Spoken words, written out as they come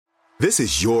This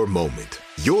is your moment,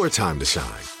 your time to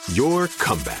shine, your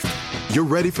comeback. You're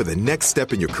ready for the next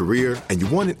step in your career, and you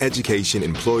want an education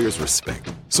employers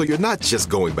respect. So you're not just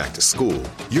going back to school,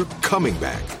 you're coming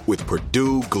back with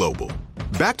Purdue Global.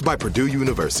 Backed by Purdue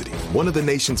University, one of the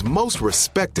nation's most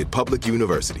respected public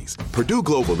universities, Purdue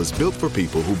Global is built for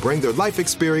people who bring their life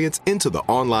experience into the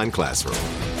online classroom.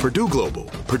 Purdue Global,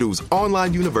 Purdue's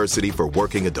online university for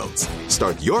working adults.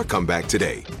 Start your comeback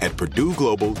today at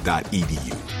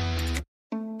purdueglobal.edu.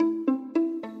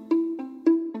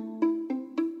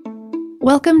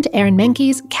 Welcome to Aaron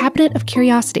Mahnke's Cabinet of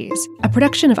Curiosities, a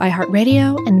production of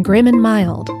iHeartRadio and Grim and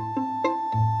Mild.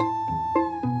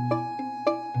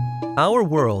 Our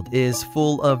world is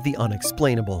full of the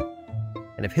unexplainable.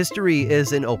 And if history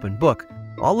is an open book,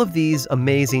 all of these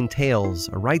amazing tales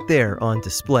are right there on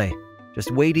display, just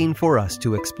waiting for us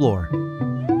to explore.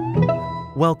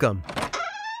 Welcome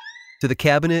to the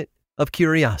Cabinet of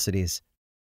Curiosities.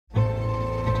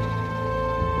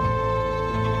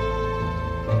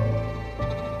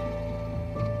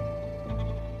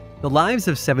 The lives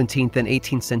of 17th and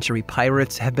 18th century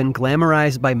pirates have been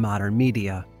glamorized by modern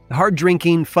media. The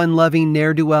hard-drinking, fun-loving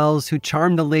ne'er-do-wells who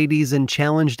charmed the ladies and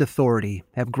challenged authority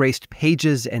have graced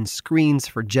pages and screens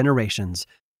for generations.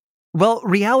 Well,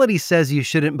 reality says you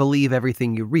shouldn't believe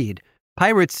everything you read.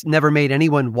 Pirates never made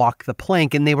anyone walk the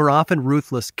plank, and they were often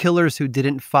ruthless killers who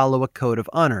didn't follow a code of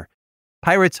honor.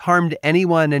 Pirates harmed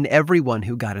anyone and everyone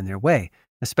who got in their way,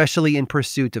 especially in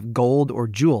pursuit of gold or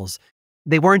jewels.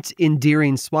 They weren't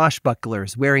endearing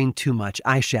swashbucklers wearing too much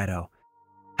eyeshadow.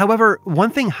 However,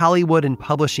 one thing Hollywood and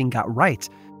publishing got right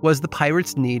was the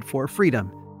pirates' need for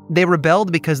freedom. They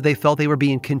rebelled because they felt they were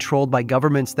being controlled by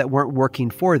governments that weren't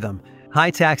working for them. High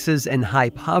taxes and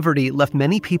high poverty left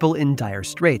many people in dire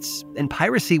straits, and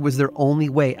piracy was their only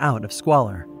way out of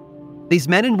squalor. These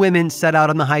men and women set out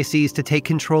on the high seas to take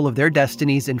control of their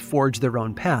destinies and forge their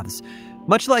own paths,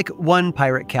 much like one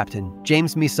pirate captain,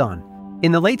 James Misson.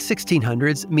 In the late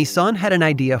 1600s, Misson had an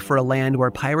idea for a land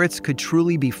where pirates could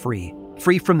truly be free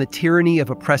from the tyranny of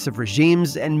oppressive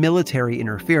regimes and military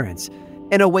interference.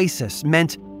 An oasis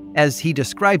meant, as he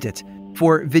described it,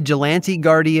 for vigilante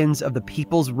guardians of the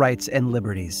people's rights and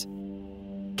liberties.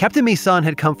 Captain Misson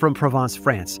had come from Provence,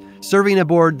 France, serving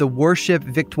aboard the warship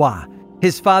Victoire.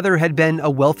 His father had been a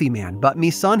wealthy man, but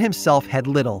Misson himself had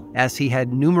little, as he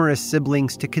had numerous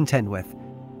siblings to contend with.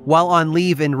 While on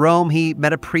leave in Rome, he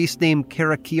met a priest named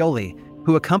Caraccioli,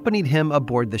 who accompanied him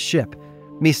aboard the ship.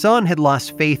 Misson had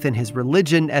lost faith in his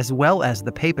religion as well as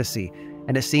the papacy,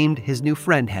 and it seemed his new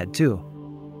friend had too.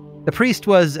 The priest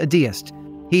was a deist.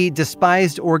 He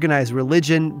despised organized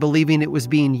religion, believing it was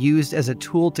being used as a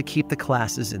tool to keep the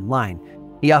classes in line.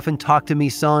 He often talked to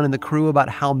Misson and the crew about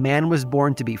how man was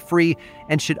born to be free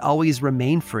and should always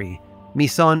remain free.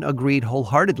 Misson agreed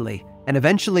wholeheartedly, and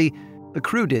eventually, the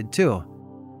crew did too.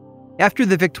 After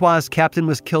the Victoire's captain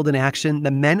was killed in action,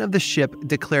 the men of the ship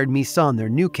declared Misson their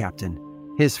new captain.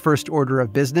 His first order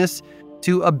of business,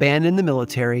 to abandon the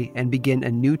military and begin a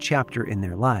new chapter in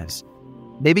their lives.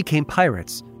 They became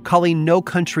pirates, calling no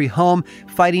country home,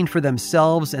 fighting for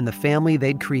themselves and the family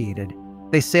they'd created.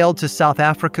 They sailed to South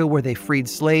Africa where they freed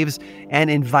slaves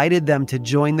and invited them to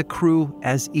join the crew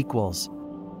as equals.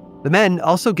 The men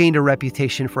also gained a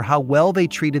reputation for how well they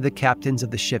treated the captains of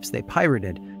the ships they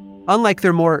pirated. Unlike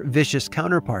their more vicious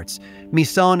counterparts,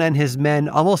 Misson and his men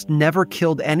almost never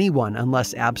killed anyone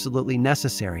unless absolutely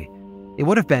necessary. It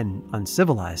would have been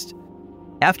uncivilized.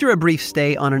 After a brief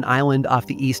stay on an island off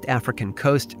the East African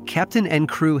coast, captain and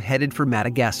crew headed for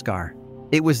Madagascar.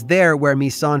 It was there where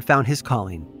Misson found his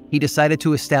calling. He decided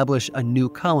to establish a new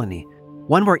colony,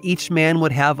 one where each man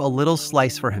would have a little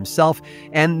slice for himself,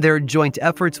 and their joint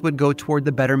efforts would go toward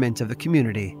the betterment of the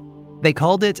community. They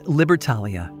called it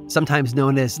Libertalia, sometimes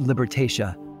known as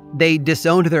Libertatia. They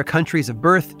disowned their countries of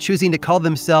birth, choosing to call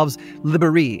themselves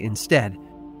Liberie instead.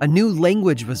 A new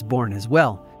language was born as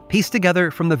well, pieced together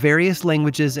from the various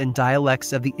languages and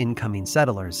dialects of the incoming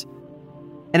settlers.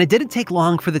 And it didn't take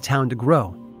long for the town to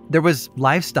grow. There was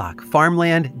livestock,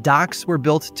 farmland, docks were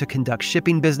built to conduct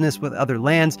shipping business with other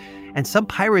lands, and some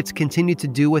pirates continued to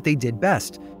do what they did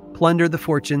best, plunder the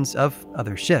fortunes of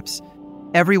other ships.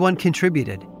 Everyone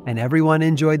contributed, and everyone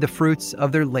enjoyed the fruits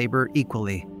of their labor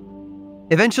equally.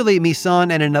 Eventually,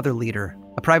 Misson and another leader,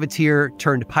 a privateer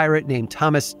turned pirate named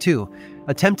Thomas II,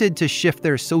 attempted to shift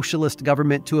their socialist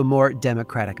government to a more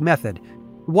democratic method,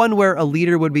 one where a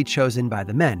leader would be chosen by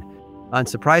the men.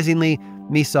 Unsurprisingly,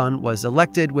 Misson was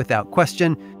elected without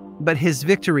question, but his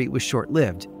victory was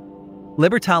short-lived.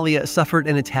 Libertalia suffered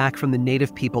an attack from the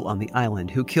native people on the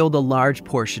island, who killed a large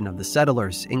portion of the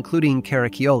settlers, including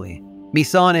Caraccioli.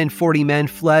 Misson and 40 men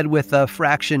fled with a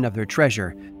fraction of their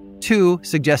treasure. Two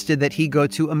suggested that he go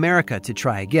to America to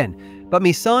try again, but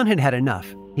Misson had had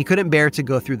enough. He couldn't bear to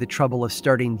go through the trouble of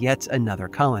starting yet another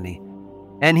colony.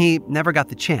 And he never got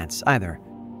the chance either.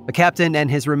 The captain and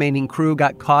his remaining crew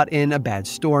got caught in a bad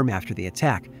storm after the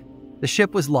attack. The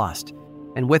ship was lost,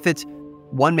 and with it,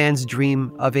 one man's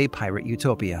dream of a pirate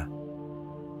utopia.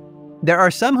 There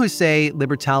are some who say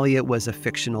Libertalia was a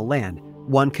fictional land,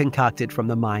 one concocted from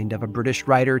the mind of a British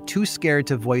writer too scared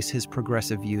to voice his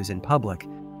progressive views in public.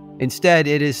 Instead,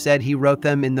 it is said he wrote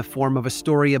them in the form of a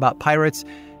story about pirates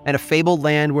and a fabled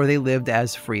land where they lived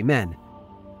as free men.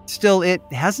 Still, it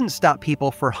hasn't stopped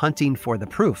people from hunting for the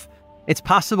proof. It's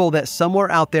possible that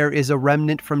somewhere out there is a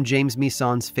remnant from James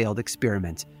Misson's failed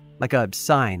experiment, like a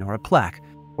sign or a plaque,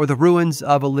 or the ruins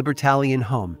of a libertalian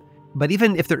home. But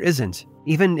even if there isn't,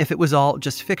 even if it was all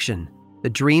just fiction, the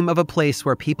dream of a place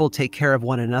where people take care of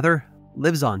one another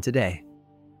lives on today.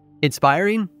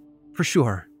 Inspiring? For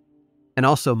sure. And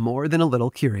also more than a little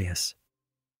curious.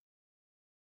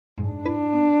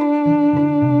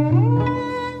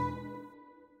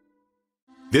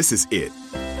 This is it.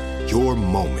 Your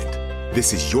moment.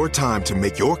 This is your time to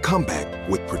make your comeback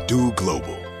with Purdue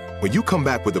Global. When you come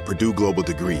back with a Purdue Global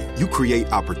degree, you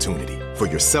create opportunity for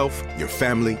yourself, your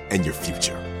family, and your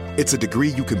future. It's a degree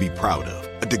you can be proud of,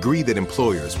 a degree that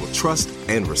employers will trust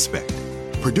and respect.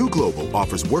 Purdue Global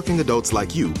offers working adults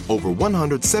like you over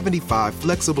 175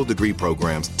 flexible degree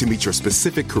programs to meet your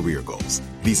specific career goals.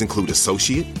 These include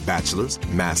associate, bachelor's,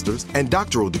 master's, and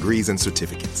doctoral degrees and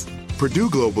certificates. Purdue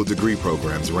Global degree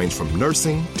programs range from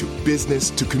nursing to business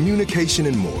to communication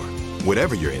and more.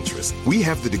 Whatever your interest, we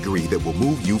have the degree that will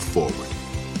move you forward.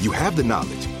 You have the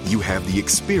knowledge, you have the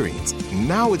experience.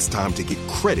 Now it's time to get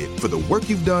credit for the work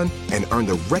you've done and earn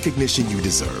the recognition you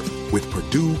deserve with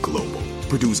Purdue Global,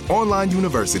 Purdue's online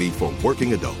university for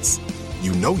working adults.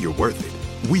 You know you're worth it.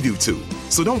 We do too.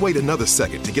 So don't wait another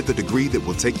second to get the degree that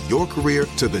will take your career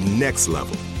to the next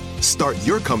level. Start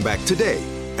your comeback today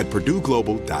at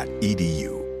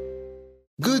purdueglobal.edu.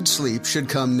 Good sleep should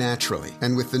come naturally,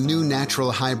 and with the new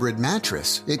Natural Hybrid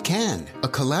mattress, it can. A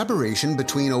collaboration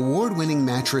between award-winning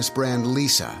mattress brand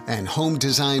Leesa and home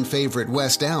design favorite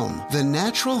West Elm, the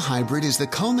Natural Hybrid is the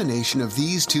culmination of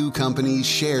these two companies'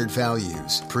 shared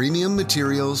values: premium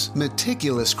materials,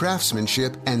 meticulous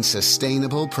craftsmanship, and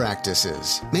sustainable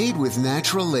practices. Made with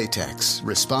natural latex,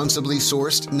 responsibly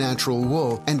sourced natural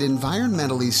wool, and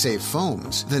environmentally safe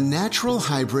foams, the Natural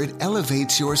Hybrid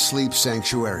elevates your sleep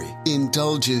sanctuary,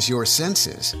 indulges your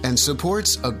senses, and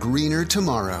supports a greener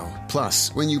tomorrow.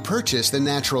 Plus, when you purchase the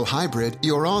Natural Hybrid,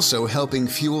 you're also helping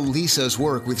fuel Leesa's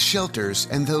work with shelters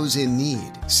and those in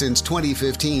need. Since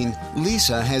 2015,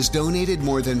 Leesa has donated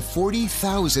more than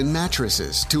 40,000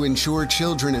 mattresses to ensure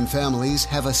children and families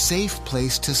have a safe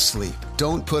place to sleep.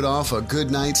 Don't put off a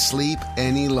good night's sleep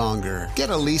any longer. Get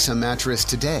a Leesa mattress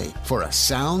today for a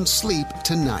sound sleep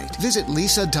tonight. Visit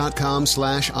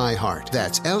leesa.com/iHeart.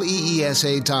 That's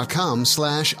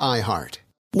LEESA.com/iHeart.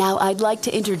 Now I'd like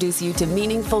to introduce you to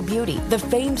Meaningful Beauty, the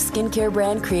famed skincare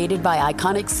brand created by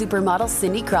iconic supermodel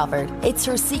Cindy Crawford. It's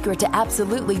her secret to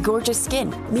absolutely gorgeous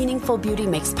skin. Meaningful Beauty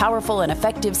makes powerful and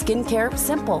effective skincare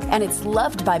simple, and it's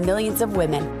loved by millions of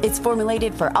women. It's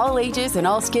formulated for all ages and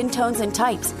all skin tones and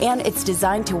types, and it's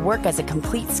designed to work as a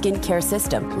complete skincare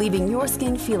system, leaving your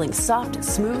skin feeling soft,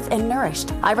 smooth, and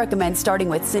nourished. I recommend starting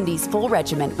with Cindy's full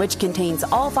regimen, which contains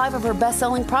all 5 of her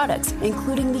best-selling products,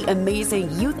 including the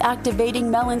amazing youth-activating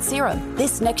Melon Serum.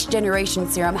 This next-generation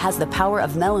serum has the power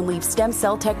of melon leaf stem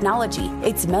cell technology.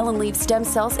 It's melon leaf stem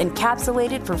cells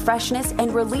encapsulated for freshness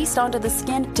and released onto the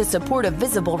skin to support a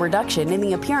visible reduction in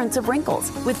the appearance of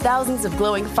wrinkles. With thousands of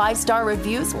glowing 5-star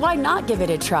reviews, why not give it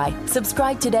a try?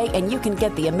 Subscribe today and you can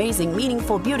get the amazing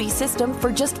Meaningful Beauty system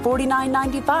for just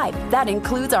 $49.95. That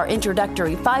includes our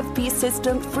introductory 5-piece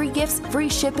system, free gifts, free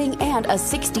shipping, and a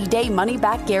 60-day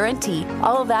money-back guarantee.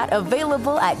 All of that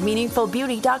available at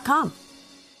meaningfulbeauty.com.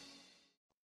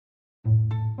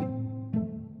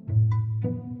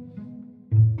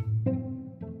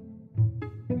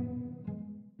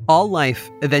 All life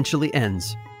eventually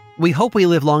ends. We hope we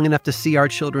live long enough to see our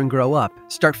children grow up,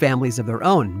 start families of their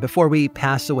own, before we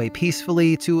pass away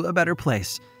peacefully to a better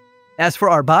place. As for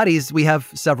our bodies, we have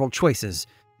several choices.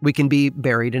 We can be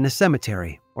buried in a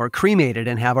cemetery, or cremated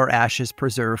and have our ashes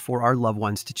preserved for our loved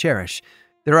ones to cherish.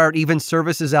 There are even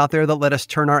services out there that let us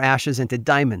turn our ashes into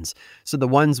diamonds, so the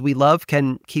ones we love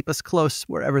can keep us close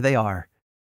wherever they are.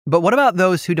 But what about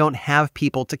those who don't have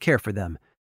people to care for them?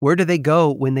 Where do they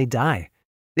go when they die?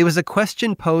 It was a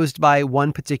question posed by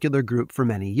one particular group for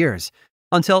many years,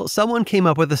 until someone came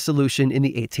up with a solution in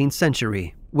the 18th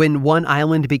century, when one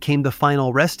island became the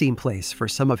final resting place for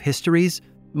some of history's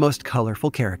most colorful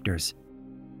characters.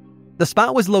 The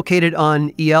spot was located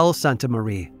on Ile Santa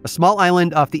Marie, a small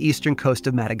island off the eastern coast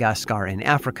of Madagascar in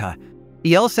Africa.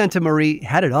 Ile Santa Marie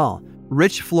had it all: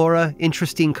 rich flora,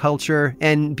 interesting culture,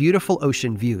 and beautiful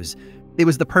ocean views. It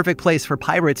was the perfect place for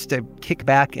pirates to kick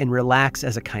back and relax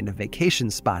as a kind of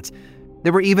vacation spot.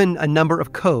 There were even a number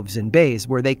of coves and bays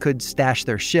where they could stash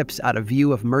their ships out of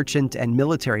view of merchant and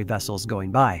military vessels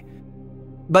going by.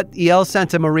 But Ile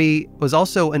Santa Marie was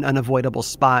also an unavoidable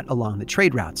spot along the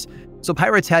trade routes, so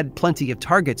pirates had plenty of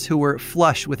targets who were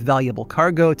flush with valuable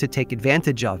cargo to take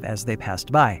advantage of as they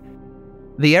passed by.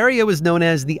 The area was known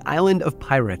as the Island of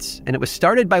Pirates, and it was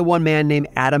started by one man named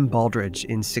Adam Baldridge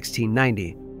in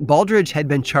 1690. Baldridge had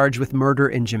been charged with murder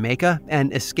in Jamaica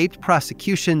and escaped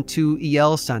prosecution to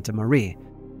Ile Santa Marie.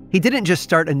 He didn't just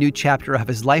start a new chapter of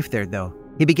his life there, though.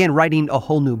 He began writing a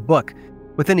whole new book.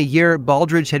 Within a year,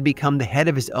 Baldridge had become the head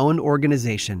of his own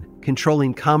organization,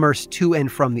 controlling commerce to and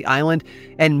from the island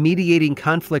and mediating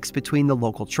conflicts between the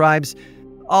local tribes,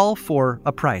 all for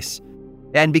a price.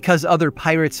 And because other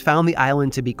pirates found the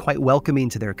island to be quite welcoming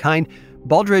to their kind,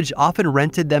 Baldridge often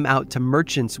rented them out to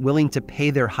merchants willing to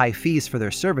pay their high fees for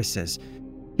their services.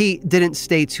 He didn't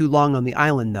stay too long on the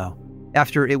island, though.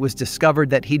 After it was discovered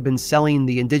that he'd been selling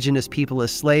the indigenous people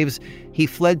as slaves, he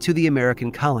fled to the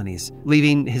American colonies,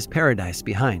 leaving his paradise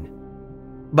behind.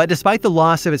 But despite the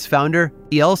loss of its founder,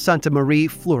 Ile Santa Marie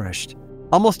flourished.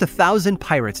 Almost 1,000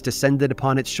 pirates descended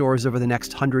upon its shores over the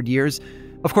next 100 years.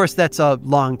 Of course, that's a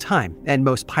long time, and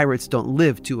most pirates don't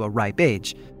live to a ripe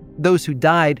age. Those who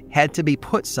died had to be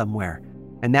put somewhere,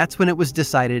 and that's when it was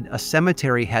decided a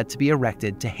cemetery had to be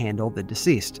erected to handle the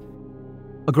deceased.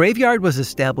 A graveyard was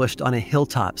established on a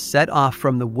hilltop set off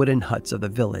from the wooden huts of the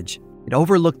village. It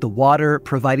overlooked the water,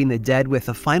 providing the dead with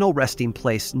a final resting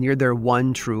place near their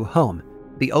one true home,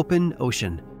 the open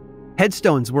ocean.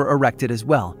 Headstones were erected as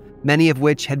well, many of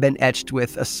which had been etched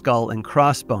with a skull and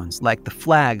crossbones, like the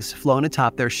flags flown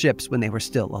atop their ships when they were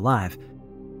still alive.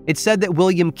 It's said that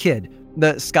William Kidd,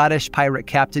 the Scottish pirate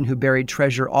captain who buried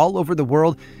treasure all over the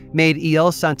world, made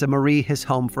Ile Santa Marie his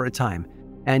home for a time.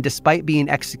 And despite being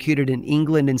executed in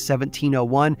England in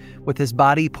 1701, with his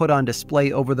body put on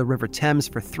display over the River Thames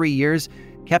for 3 years,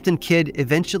 Captain Kidd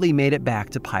eventually made it back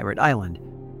to Pirate Island.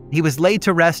 He was laid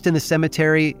to rest in the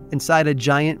cemetery inside a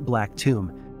giant black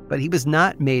tomb, but he was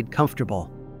not made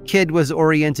comfortable. Kidd was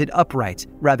oriented upright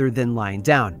rather than lying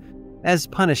down, as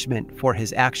punishment for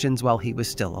his actions while he was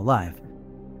still alive.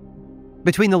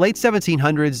 Between the late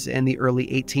 1700s and the early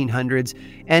 1800s,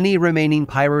 any remaining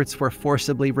pirates were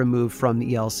forcibly removed from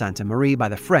Ile Santa Marie by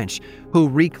the French, who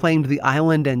reclaimed the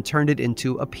island and turned it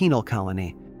into a penal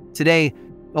colony. Today,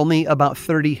 only about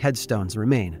 30 headstones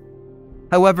remain.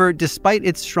 However, despite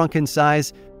its shrunken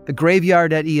size, the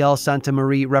graveyard at Ile Santa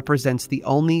Marie represents the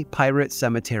only pirate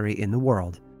cemetery in the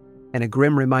world, and a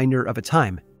grim reminder of a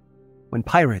time when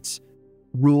pirates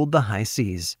ruled the high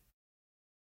seas.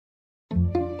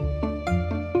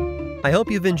 I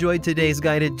hope you've enjoyed today's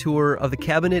guided tour of the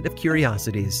Cabinet of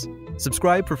Curiosities.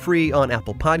 Subscribe for free on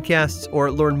Apple Podcasts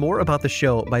or learn more about the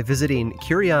show by visiting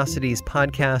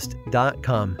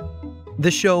curiositiespodcast.com.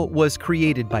 This show was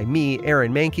created by me,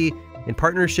 Aaron Mahnke, in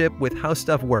partnership with How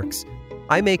Stuff Works.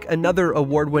 I make another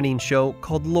award-winning show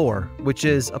called Lore, which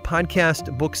is a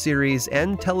podcast, book series,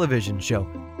 and television show,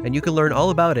 and you can learn all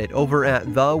about it over at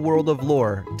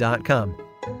theworldoflore.com.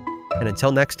 And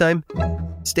until next time,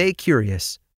 stay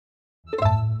curious.